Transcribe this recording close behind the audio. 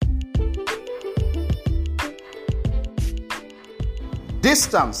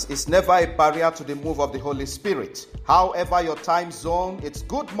Distance is never a barrier to the move of the Holy Spirit. However your time zone, it's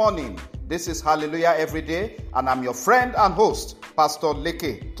good morning. This is Hallelujah Every Day, and I'm your friend and host, Pastor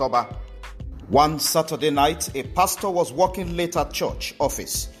Leke Toba. One Saturday night, a pastor was working late at church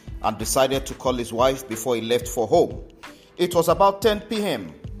office and decided to call his wife before he left for home. It was about 10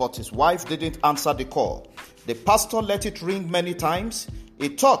 p.m., but his wife didn't answer the call. The pastor let it ring many times. He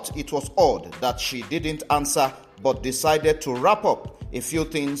thought it was odd that she didn't answer, but decided to wrap up a few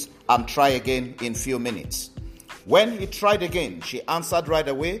things and try again in few minutes. When he tried again, she answered right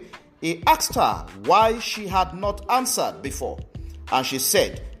away. He asked her why she had not answered before, and she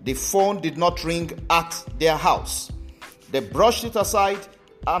said the phone did not ring at their house. They brushed it aside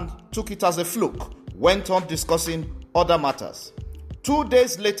and took it as a fluke, went on discussing other matters. 2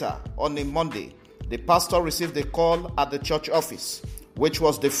 days later, on a Monday, the pastor received a call at the church office, which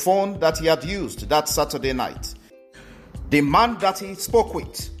was the phone that he had used that Saturday night. The man that he spoke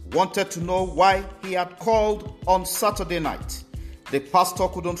with wanted to know why he had called on Saturday night. The pastor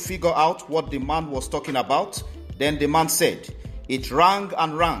couldn't figure out what the man was talking about. Then the man said, "It rang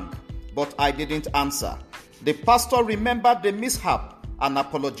and rang, but I didn't answer." The pastor remembered the mishap and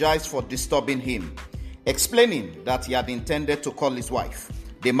apologized for disturbing him, explaining that he had intended to call his wife.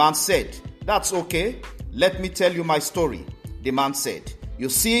 The man said, "That's okay. Let me tell you my story." The man said, "You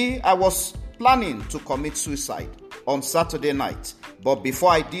see, I was planning to commit suicide on Saturday night, but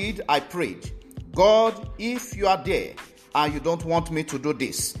before I did, I prayed, 'God, if you are there and you don't want me to do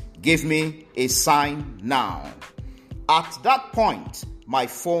this, give me a sign now.' At that point, my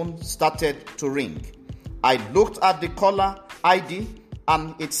phone started to ring. I looked at the caller ID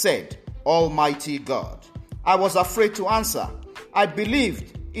and it said, 'Almighty God.' I was afraid to answer. I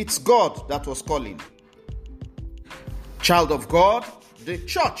believed it's God that was calling. Child of God, the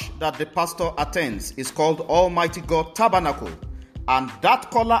church that the pastor attends is called Almighty God Tabernacle, and that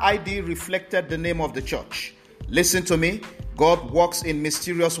caller ID reflected the name of the church. Listen to me. God works in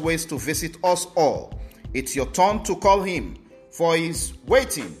mysterious ways to visit us all. It's your turn to call him, for he's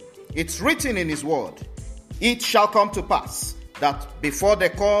waiting. It's written in his word. It shall come to pass that before they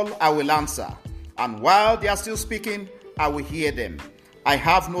call, I will answer, and while they are still speaking, I will hear them. I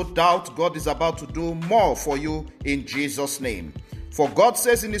have no doubt God is about to do more for you in Jesus' name. For God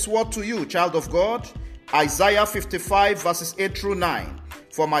says in his word to you, child of God, Isaiah 55 verses 8 through 9,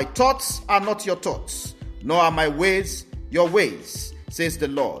 "For my thoughts are not your thoughts, nor are my ways your ways, says the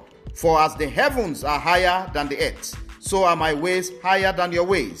Lord. For as the heavens are higher than the earth, so are my ways higher than your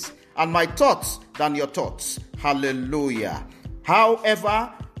ways, and my thoughts than your thoughts." Hallelujah.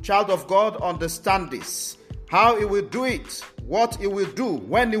 However, child of God, understand this. How he will do it, what he will do,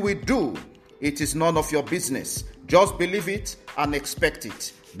 when he will do, it is none of your business. Just believe it and expect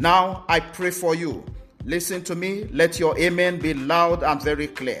it. Now I pray for you. Listen to me. Let your amen be loud and very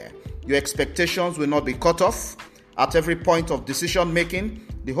clear. Your expectations will not be cut off. At every point of decision making,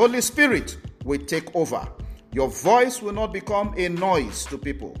 the Holy Spirit will take over. Your voice will not become a noise to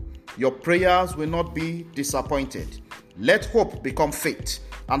people. Your prayers will not be disappointed. Let hope become faith,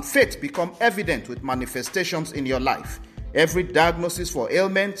 and faith become evident with manifestations in your life. Every diagnosis for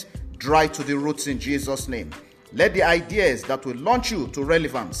ailment, dry to the roots in Jesus' name. Let the ideas that will launch you to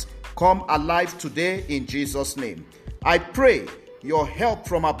relevance come alive today in Jesus' name. I pray your help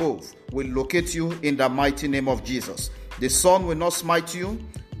from above will locate you in the mighty name of Jesus. The sun will not smite you.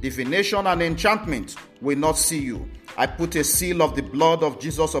 Divination and enchantment will not see you. I put a seal of the blood of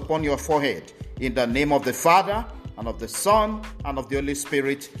Jesus upon your forehead in the name of the Father, and of the Son, and of the Holy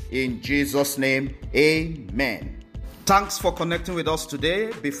Spirit, in Jesus' name, amen. Thanks for connecting with us today.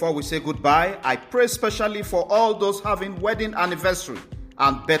 Before we say goodbye, I pray specially for all those having wedding anniversary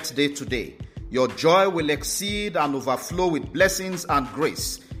and birthday today. Your joy will exceed and overflow with blessings and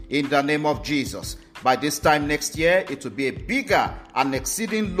grace in the name of Jesus. By this time next year, it will be a bigger and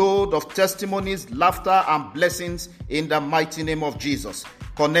exceeding load of testimonies, laughter, and blessings in the mighty name of Jesus.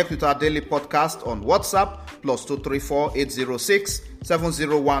 Connect with our daily podcast on WhatsApp, +234 806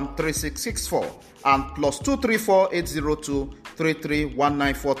 701 3664 and +234 802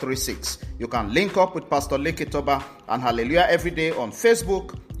 3319 You can link up with Pastor Leke Toba and Hallelujah Every Day on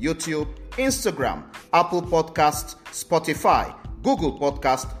Facebook, YouTube, Instagram, Apple Podcast, Spotify, Google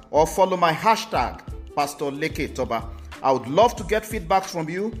Podcast, or follow my hashtag, Pastor Leke Toba. I would love to get feedback from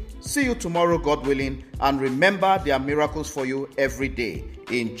you. See you tomorrow, God willing. And remember, there are miracles for you every day.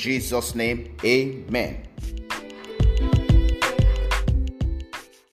 In Jesus' name, amen.